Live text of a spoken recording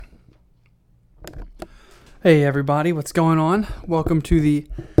Hey everybody, what's going on? Welcome to the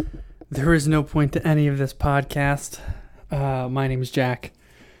There Is No Point to Any of This podcast. My name is Jack.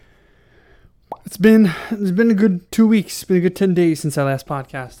 It's been a good 2 weeks. It's been a good 10 days since I last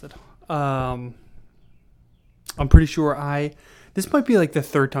podcasted. I'm pretty sure this might be like the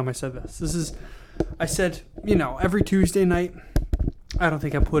third time I said this. I said, every Tuesday night. I don't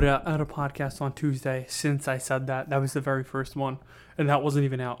think I put out a podcast on Tuesday since I said that. That was the very first one, and that wasn't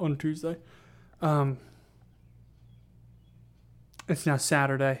even out on Tuesday. It's now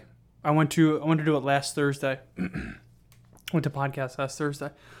Saturday. I went to do it last Thursday. Went to podcast last Thursday,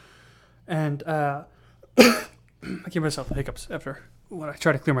 and I gave myself the hiccups after when I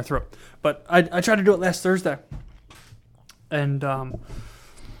tried to clear my throat. But I tried to do it last Thursday, and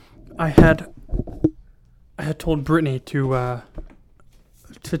I had told Brittany to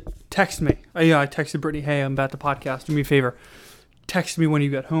text me. I texted Brittany, "Hey, I'm about to podcast. Do me a favor, text me when you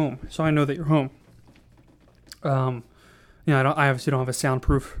get home, so I know that you're home." I obviously don't have a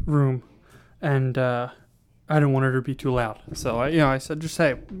soundproof room, and I didn't want her to be too loud. So I said, just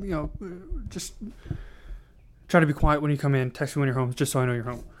hey, just try to be quiet when you come in. Text me when you're home, just so I know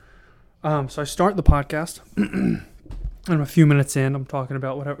you're home. So I start the podcast, and I'm a few minutes in. I'm talking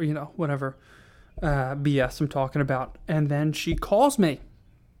about whatever BS I'm talking about, and then she calls me.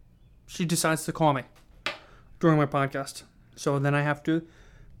 She decides to call me during my podcast. So then I have to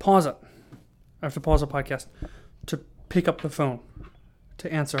pause it. I have to pause the podcast to pick up the phone,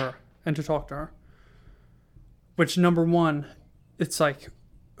 to answer her, and to talk to her. Which, number one, it's like,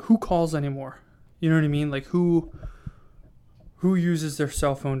 who calls anymore? You know what I mean? Like, who uses their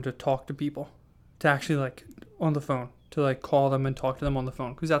cell phone to talk to people? To actually, on the phone, to, call them and talk to them on the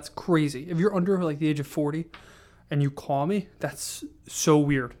phone? Because that's crazy. If you're under, the age of 40 and you call me, that's so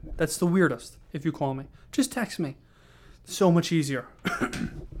weird. That's the weirdest, if you call me. Just text me. So much easier.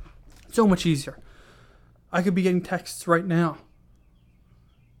 So much easier. I could be getting texts right now.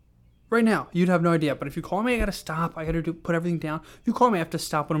 Right now, you'd have no idea. But if you call me, I gotta stop. I gotta put everything down. If you call me, I have to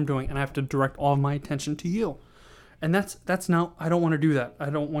stop what I'm doing, and I have to direct all of my attention to you. And that's not. I don't want to do that. I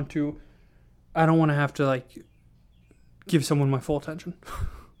don't want to have to give someone my full attention.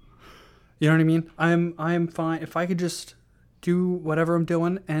 You know what I mean? I am fine if I could just do whatever I'm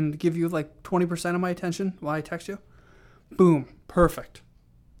doing and give you 20% of my attention while I text you. Boom, perfect.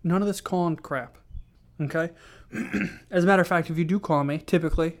 None of this calling crap. Okay? As a matter of fact, if you do call me,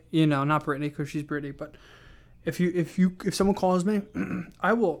 typically, not Brittany because she's Brittany, but if someone calls me,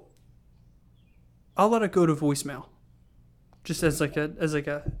 I'll let it go to voicemail. Just as a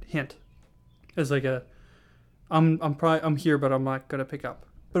hint. I'm here, but I'm not gonna pick up.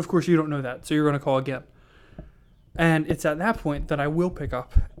 But of course you don't know that, so you're gonna call again. And it's at that point that I will pick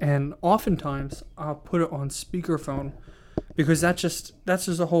up. And oftentimes I'll put it on speakerphone because that's just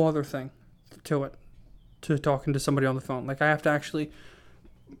a whole other thing to it. To talking to somebody on the phone. I have to actually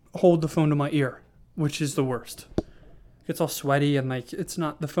hold the phone to my ear, which is the worst. It's all sweaty and it's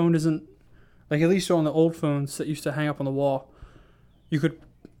not, the phone isn't, at least on the old phones that used to hang up on the wall, you could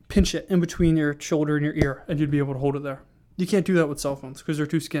pinch it in between your shoulder and your ear and you'd be able to hold it there. You can't do that with cell phones because they're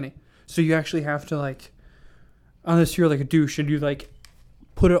too skinny. So you actually have to unless you're a douche and you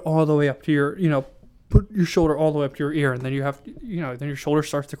put it all the way up to your, put your shoulder all the way up to your ear and then you have, then your shoulder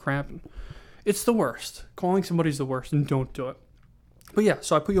starts to cramp. It's the worst. Calling somebody's the worst, and don't do it. But yeah,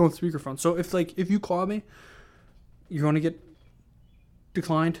 so I put you on speakerphone. So if you call me, you're going to get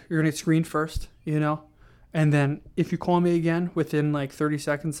declined. You're going to get screened first, And then if you call me again within 30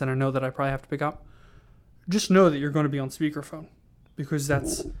 seconds and I know that I probably have to pick up, just know that you're going to be on speakerphone because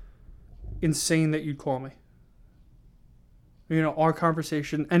that's insane that you'd call me. Our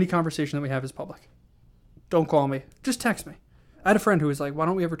conversation, any conversation that we have is public. Don't call me. Just text me. I had a friend who was like, why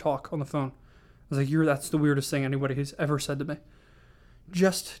don't we ever talk on the phone? I was like, that's the weirdest thing anybody has ever said to me.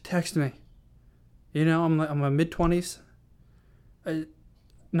 Just text me. I'm a mid-20s.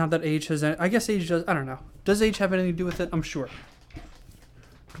 Not that age has any, I guess age does, I don't know. Does age have anything to do with it? I'm sure.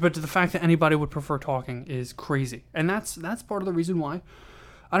 But the fact that anybody would prefer talking is crazy. And that's part of the reason why,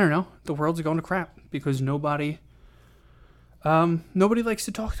 I don't know, the world's going to crap. Because nobody likes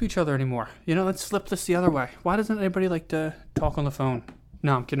to talk to each other anymore. Let's flip this the other way. Why doesn't anybody like to talk on the phone?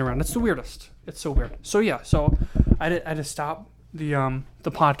 No, I'm kidding around. It's the weirdest. It's so weird. So yeah, I had to stop the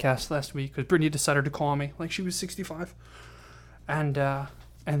podcast last week because Brittany decided to call me like she was 65, and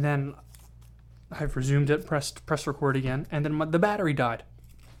then I've resumed it, press record again, and then the battery died.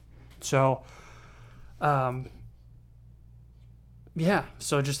 So, yeah.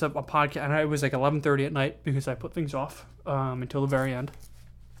 So just a podcast, and it was 11:30 at night because I put things off until the very end.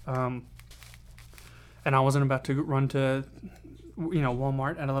 And I wasn't about to run to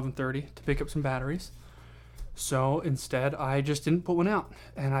Walmart at 11:30 to pick up some batteries. So instead, I just didn't put one out,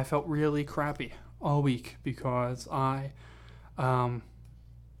 and I felt really crappy all week because to my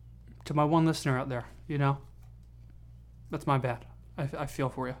one listener out there, that's my bad. I feel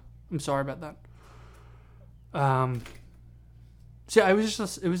for you. I'm sorry about that. So yeah, it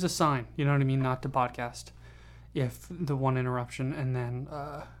was a sign, you know what I mean, not to podcast if the one interruption and then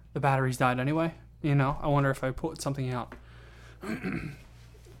the batteries died anyway. I wonder if I put something out.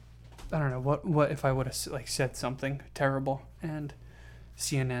 I don't know what if I would have said something terrible and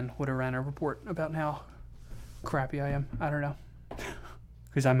CNN would have ran a report about how crappy I am. I don't know,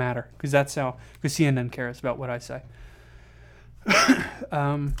 because I matter. Because CNN cares about what I say.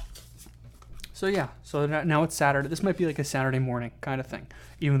 So yeah, so now it's Saturday. This might be like a Saturday morning kind of thing,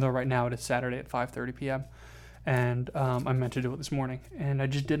 even though right now it is Saturday at 5:30 p.m. And I meant to do it this morning, and I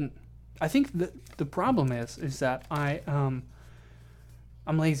just didn't. I think the problem is that I'm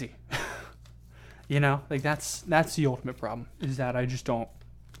lazy. That's the ultimate problem, is that I just don't.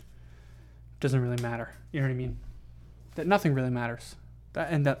 Doesn't really matter. You know what I mean? That nothing really matters,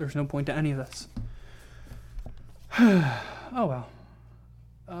 and that there's no point to any of this. Oh well.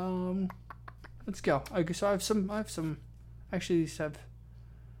 Let's go. So I have some. Actually, these have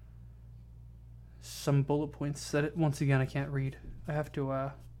some bullet points that once again I can't read. I have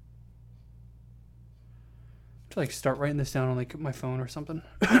to start writing this down on my phone or something.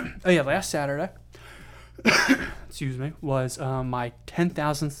 Oh yeah, last Saturday, excuse me, was my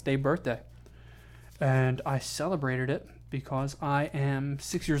 10,000th day birthday, and I celebrated it because I am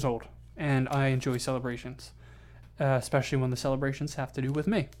 6 years old and I enjoy celebrations, especially when the celebrations have to do with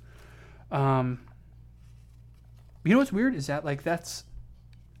me. You know what's weird is that I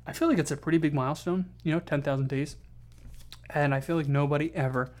feel like it's a pretty big milestone, 10,000 days, and I feel like nobody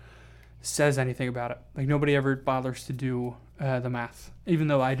ever says anything about it. Like nobody ever bothers to do the math, even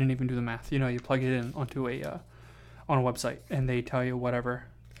though I didn't even do the math. You plug it in onto on a website and they tell you whatever.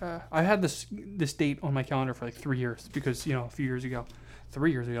 I had this date on my calendar for 3 years because a few years ago,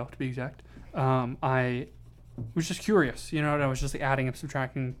 3 years ago to be exact, I was just curious. And I was just adding and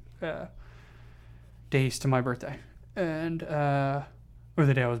subtracting days to my birthday and or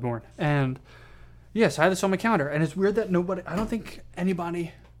the day I was born. And yes, I had this on my calendar, and it's weird that I don't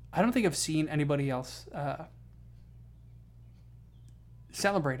think I've seen anybody else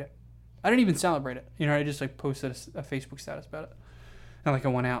celebrate it. I didn't even celebrate it. I just posted a Facebook status about it. And I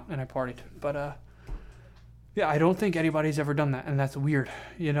went out and I partied. But yeah, I don't think anybody's ever done that, and that's weird.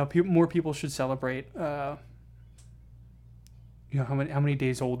 More people should celebrate how many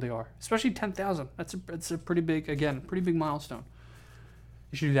days old they are. Especially 10,000. That's a pretty big milestone.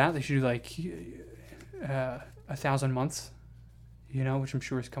 They should do that. They should do 1,000 months. Which I'm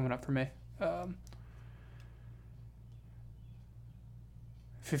sure is coming up for me.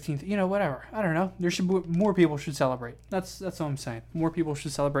 15th, whatever. I don't know. More people should celebrate. That's all I'm saying. More people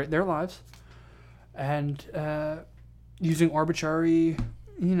should celebrate their lives, and using arbitrary,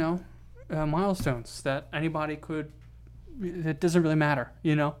 milestones that anybody could. It doesn't really matter,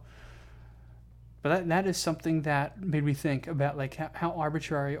 But that is something that made me think about how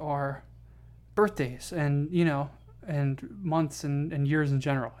arbitrary are birthdays and and months and years in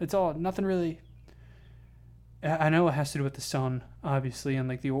general. It's all nothing really. I know it has to do with the sun, obviously, and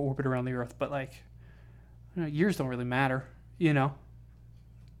the orbit around the Earth, but years don't really matter,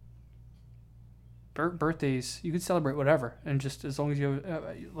 Birthdays, you could celebrate whatever, and just as long as you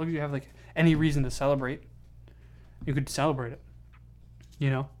have any reason to celebrate, you could celebrate it.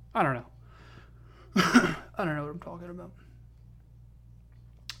 I don't know. I don't know what I'm talking about.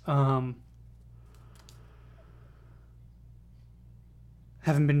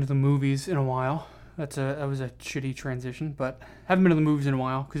 Haven't been to the movies in a while. That was a shitty transition, but haven't been to the movies in a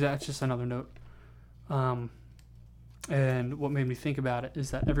while because that's just another note. And what made me think about it is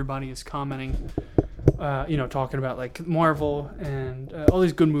that everybody is commenting, talking about Marvel and all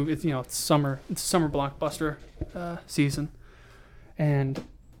these good movies. It's summer blockbuster season, and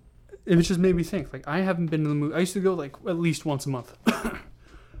it just made me think. I haven't been to the movie. I used to go at least once a month,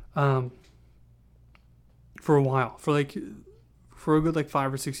 for a while, for a good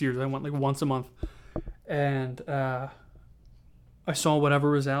 5 or 6 years. I went once a month, and I saw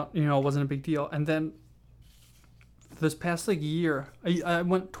whatever was out. It wasn't a big deal. And then this past year, I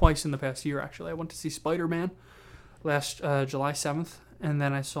went twice in the past year actually. I went to see Spider-Man last July 7th, and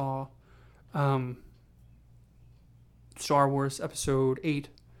then I saw Star Wars Episode 8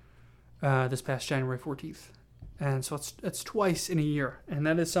 this past January 14th. And so it's twice in a year, and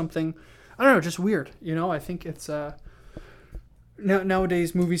that is something, I don't know, just weird. I think it's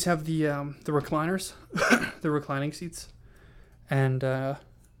nowadays movies have the recliners, the reclining seats, and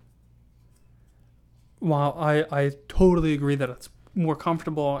while I totally agree that it's more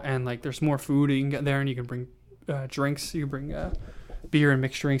comfortable and like there's more food you can get there and you can bring drinks, you can bring beer and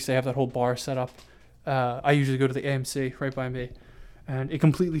mixed drinks. They have that whole bar set up. I usually go to the AMC right by me, and it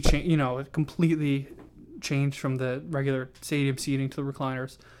completely changed. It completely changed from the regular stadium seating to the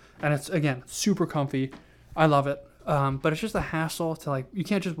recliners, and it's again super comfy. I love it. But it's just a hassle to like you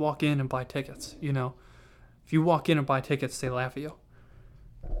can't just walk in and buy tickets. If you walk in and buy tickets, they laugh at you.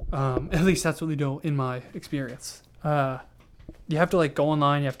 At least that's what they do in my experience. You have to like go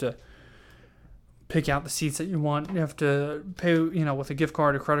online. You have to pick out the seats that you want. You have to pay, with a gift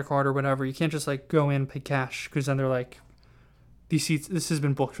card, a credit card, or whatever. You can't just like go in and pay cash because then they're like, these seats. This has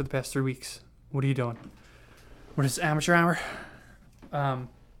been booked for the past 3 weeks. What are you doing? What is amateur hour? And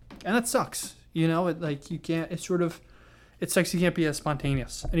that sucks. You can't. It's sort of. It sucks. You can't be as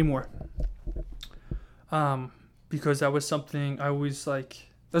spontaneous anymore. Because that was something I always like.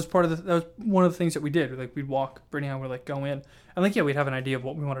 That was one of the things that we did. Like we'd walk, Brittany and I would like go in, and like we'd have an idea of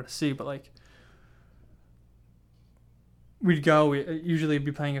what we wanted to see, but like we'd go. We usually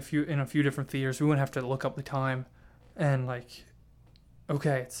be playing in a few different theaters. We wouldn't have to look up the time, and like,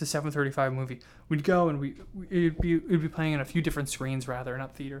 okay, it's the 7:35 movie. We'd go and it'd be playing in a few different screens rather,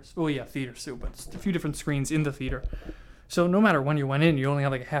 not theaters. Well, yeah, theaters too, but it's a few different screens in the theater. So no matter when you went in, you only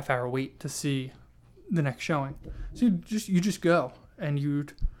had like a half hour wait to see the next showing. So you just go and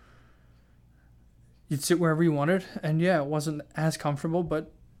you'd sit wherever you wanted, and yeah, it wasn't as comfortable,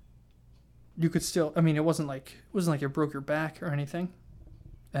 but you could still. I mean, it wasn't like you broke your back or anything,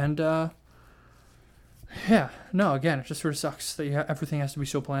 and yeah, no. Again, it just sort of sucks that everything has to be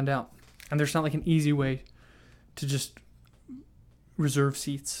so planned out, and there's not like an easy way to just reserve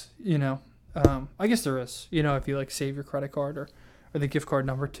seats. I guess there is. If you like save your credit card or the gift card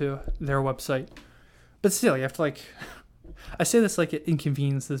number to their website. But still, you have to like. I say this like it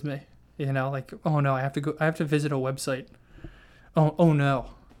inconveniences me. Like, oh no, I have to visit a website. Oh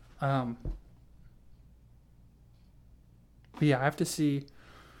no. But yeah, I have to see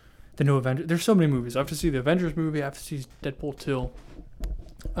the new Avengers. There's so many movies. I have to see the Avengers movie. I have to see Deadpool 2.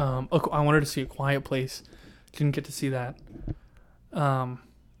 I wanted to see A Quiet Place. Didn't get to see that. There's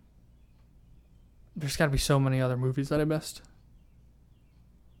got to be so many other movies that I missed.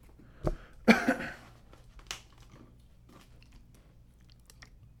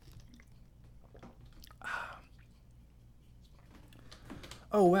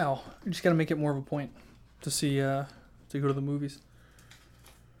 Oh wow! You just gotta make it more of a point to see to go to the movies.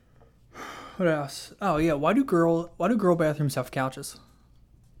 What else? Oh yeah, why do girl bathrooms have couches?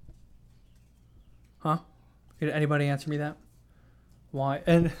 Huh? Did anybody answer me that? Why?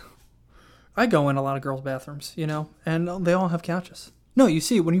 And I go in a lot of girls' bathrooms, and they all have couches. No, you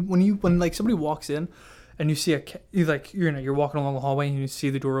see when like somebody walks in, and you see you're walking along the hallway and you see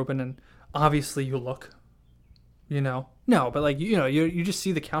the door open, and obviously you look. No, but like, you just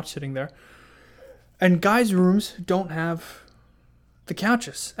see the couch sitting there. And guys' rooms don't have the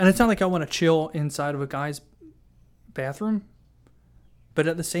couches. And it's not like I want to chill inside of a guy's bathroom. But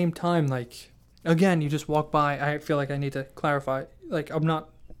at the same time, like, again, you just walk by. I feel like I need to clarify. Like, I'm not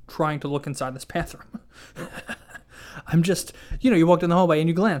trying to look inside this bathroom. I'm just, you walk down the hallway and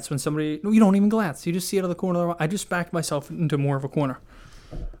you glance when somebody, no, you don't even glance. You just see it out of the corner of the eye. I just backed myself into more of a corner.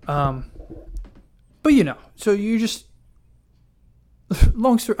 But so you just,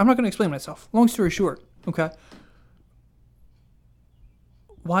 long story, I'm not going to explain myself. Long story short, okay?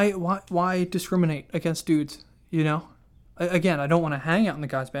 Why discriminate against dudes, Again, I don't want to hang out in the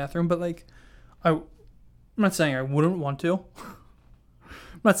guy's bathroom, but like, I'm not saying I wouldn't want to.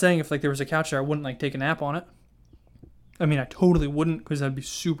 I'm not saying if like there was a couch there, I wouldn't like take a nap on it. I mean, I totally wouldn't because that'd be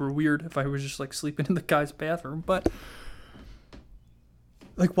super weird if I was just like sleeping in the guy's bathroom, but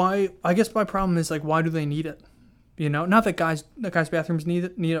like why, I guess my problem is like, why do they need it? Not that guys' bathrooms need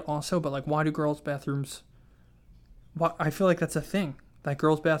it also, but like, why do girls' bathrooms? Why I feel like that's a thing. That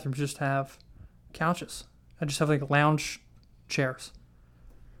girls' bathrooms just have couches. I just have like lounge chairs,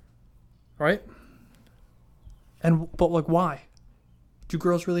 right? But like, why? Do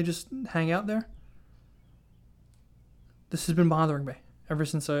girls really just hang out there? This has been bothering me ever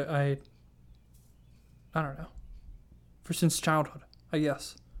since I don't know, ever since childhood, I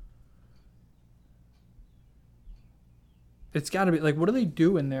guess. It's got to be, like, what do they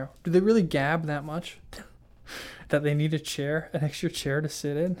do in there? Do they really gab that much? That they need an extra chair to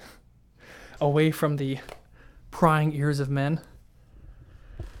sit in? Away from the prying ears of men?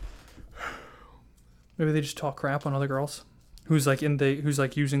 Maybe they just talk crap on other girls. Who's using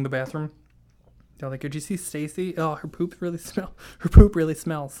the bathroom. They're like, did you see Stacy? Oh, her poop really smells.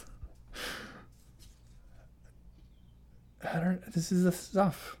 This is the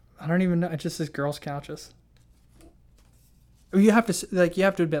stuff. I don't even know. It just says girls' couches. You have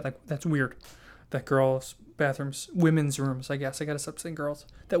to admit, like, that's weird. That girls' bathrooms, women's rooms, I guess. I gotta stop saying girls.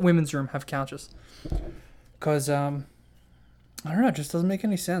 That women's room have couches. Because, I don't know, it just doesn't make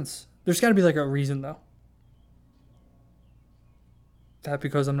any sense. There's gotta be, like, a reason, though. That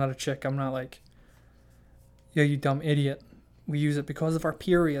because I'm not a chick, I'm not like, yo, you dumb idiot. We use it because of our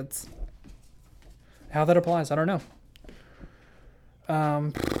periods. How that applies, I don't know.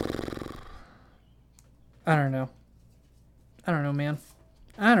 I don't know. I don't know, man.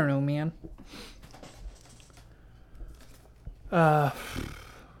 I'd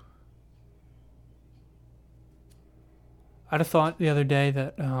have thought the other day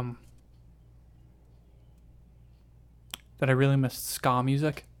that that I really missed ska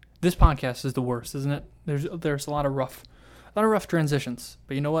music. This podcast is the worst, isn't it? There's a lot of rough transitions.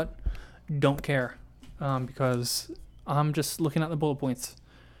 But you know what? Don't care, because I'm just looking at the bullet points.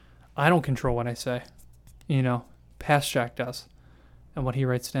 I don't control what I say. You know, Past Jack does, and what he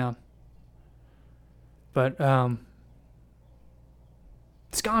writes down. But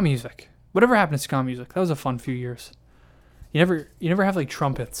ska music. Whatever happened to ska music? That was a fun few years. You never have like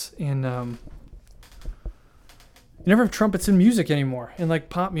trumpets in you never have trumpets in music anymore, in like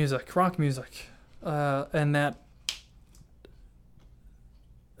pop music, rock music, and that.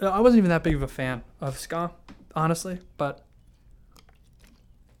 I wasn't even that big of a fan of ska, honestly, but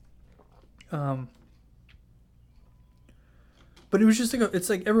it was just like it's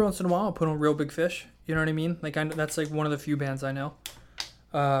like every once in a while I'll put on Real Big Fish. You know what I mean? Like that's like one of the few bands I know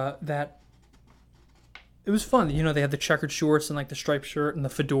that it was fun. You know, they had the checkered shorts and like the striped shirt and the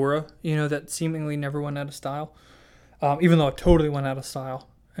fedora. You know, that seemingly never went out of style, even though it totally went out of style,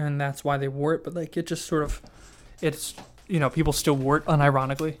 and that's why they wore it. But like it just sort of, it's, you know, people still wore it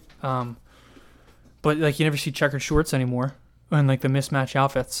unironically. But like you never see checkered shorts anymore, and like the mismatched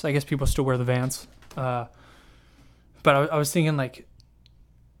outfits. I guess people still wear the Vans. But I was thinking, like,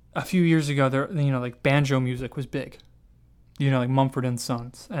 a few years ago, there, you know, like, banjo music was big. You know, like Mumford and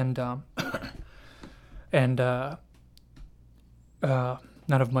Sons, and not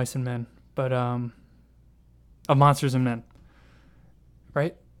of Mice and Men, but of Monsters and Men,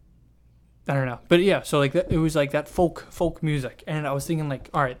 right? I don't know, but yeah. So like that, it was like that folk music, and I was thinking, like,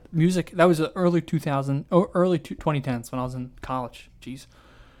 all right, music. That was the early 2010s when I was in college. Jeez,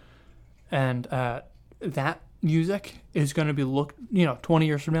 and that music is going to be 20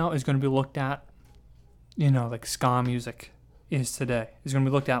 years from now is going to be looked at, you know, like ska music is today. Is going to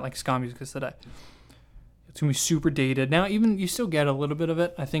be looked at like ska music is today. It's going to be super dated. Now, even you still get a little bit of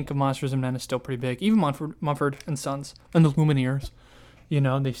it. I think Monsters and Men is still pretty big. Even Mumford and Sons and the Lumineers, you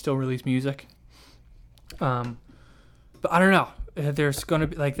know, they still release music. But I don't know. There's going to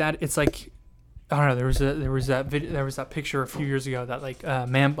be like that. It's like, I don't know. There was that picture a few years ago that like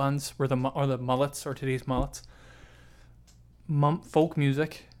man buns were the mullets, or today's mullets. Folk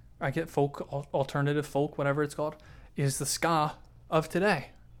music, I get folk, alternative folk, whatever it's called, is the ska of today.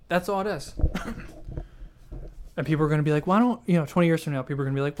 That's all it is. And people are going to be like, why don't, 20 years from now, people are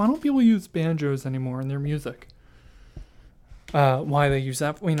going to be like, why don't people use banjos anymore in their music? Why they use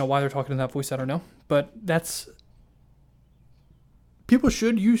that, why they're talking in that voice, I don't know. But people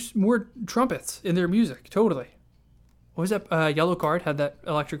should use more trumpets in their music, totally. What was that? Yellow Card had that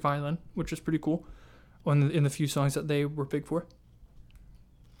electric violin, which is pretty cool, in the few songs that they were big for.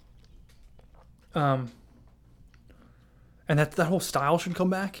 And that whole style should come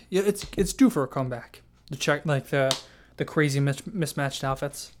back. Yeah, it's due for a comeback. The crazy mismatched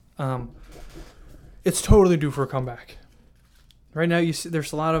outfits. It's totally due for a comeback. Right now, you see,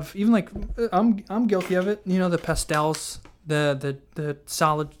 there's a lot of, even like I'm guilty of it. You know, the pastels, the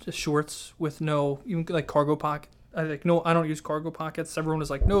solid shorts with no, even like cargo pocket. I don't use cargo pockets. Everyone is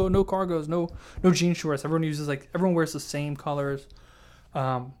like, no cargos, no jean shorts. Everyone wears the same colors,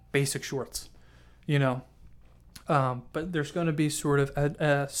 basic shorts, you know. But there's going to be sort of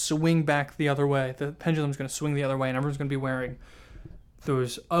a swing back the other way. The pendulum's going to swing the other way, and everyone's going to be wearing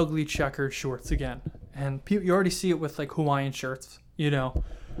those ugly checkered shorts again. And you already see it with like Hawaiian shirts, you know.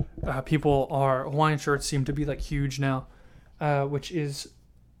 Hawaiian shirts seem to be like huge now, which is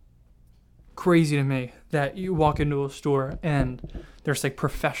crazy to me that you walk into a store and there's like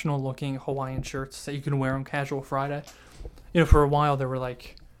professional looking Hawaiian shirts that you can wear on Casual Friday. You know, for a while they were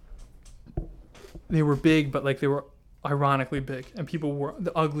big, but like they were ironically big, and people wore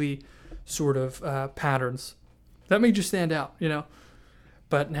the ugly sort of patterns that made you stand out, you know.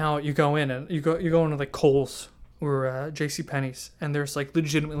 But now you go in and you go into like Kohl's or JCPenney's, and there's like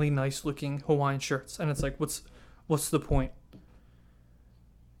legitimately nice looking Hawaiian shirts, and it's like, what's the point?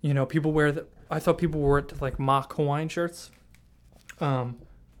 You know, people wear that. I thought people wore it to like mock Hawaiian shirts.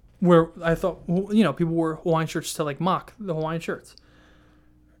 where I thought, people wore Hawaiian shirts to like mock the Hawaiian shirts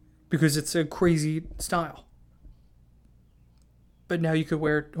because it's a crazy style. But now you could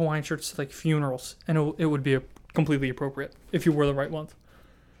wear Hawaiian shirts to like funerals, and it would be completely appropriate if you wore the right ones.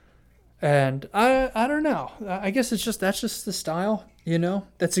 And I don't know. I guess that's just the style,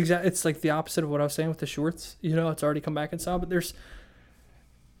 That's it's like the opposite of what I was saying with the shorts. It's already come back in style, but there's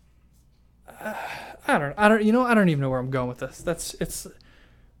I don't even know where I'm going with this.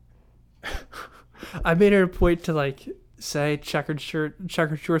 I made it a point to like say checkered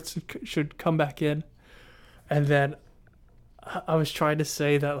shorts should come back in, and then I was trying to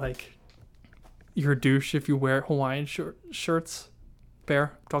say that like you're a douche if you wear Hawaiian shirts.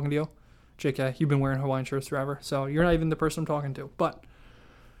 Bear, I'm talking to you. JK, you've been wearing Hawaiian shirts forever, so you're not even the person I'm talking to. But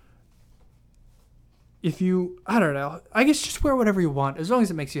if you, I don't know, I guess just wear whatever you want as long as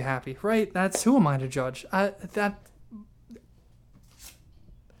it makes you happy, right? Who am I to judge? I'm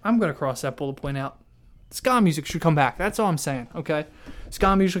gonna cross that bullet point out. Ska music should come back. That's all I'm saying. Okay,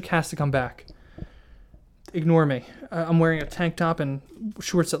 ska music has to come back. Ignore me. I'm wearing a tank top and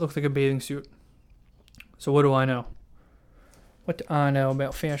shorts that look like a bathing suit. So what do I know? What do I know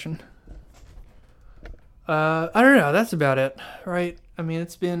about fashion? I don't know. That's about it, right? I mean,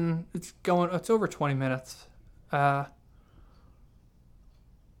 it's over 20 minutes.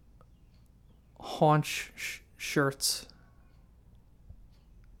 Haunch shirts.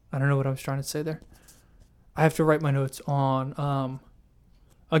 I don't know what I was trying to say there. I have to write my notes on,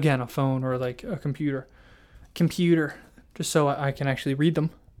 again, a phone or like a computer, just so I can actually read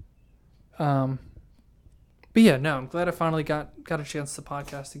them. But yeah, no, I'm glad I finally got a chance to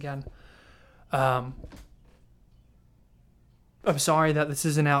podcast again. I'm sorry that this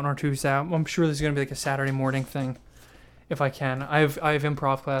isn't out on Tuesday. I'm sure this is going to be like a Saturday morning thing if I can. I have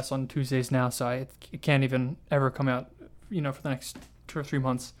improv class on Tuesdays now, so it can't even ever come out, for the next 2 or 3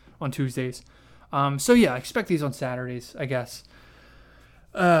 months on Tuesdays. So yeah, expect these on Saturdays, I guess.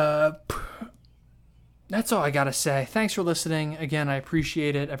 That's all I got to say. Thanks for listening. Again, I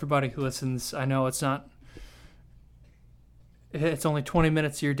appreciate it. Everybody who listens, I know it's only 20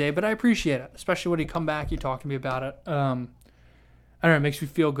 minutes of your day, but I appreciate it. Especially when you come back, you talk to me about it. I don't know, it makes me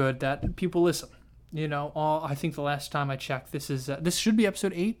feel good that people listen. I think the last time I checked, this should be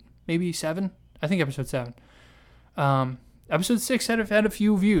episode 8, maybe 7. I think episode 7. Episode 6 had a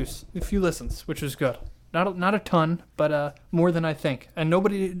few views, a few listens, which was good. Not a ton, but more than I think. And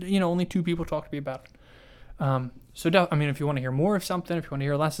nobody, only 2 people talked to me about it. If you want to hear more of something, if you want to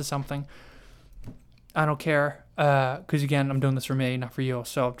hear less of something, I don't care. Because again, I'm doing this for me, not for you.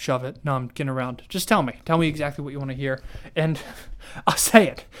 So shove it. No, I'm getting around. Just tell me exactly what you want to hear, and I'll say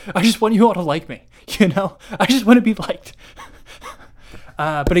it. I just want you all to like me. I just want to be liked.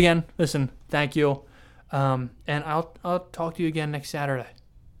 But again, listen, thank you. And I'll talk to you again next Saturday.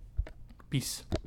 Peace.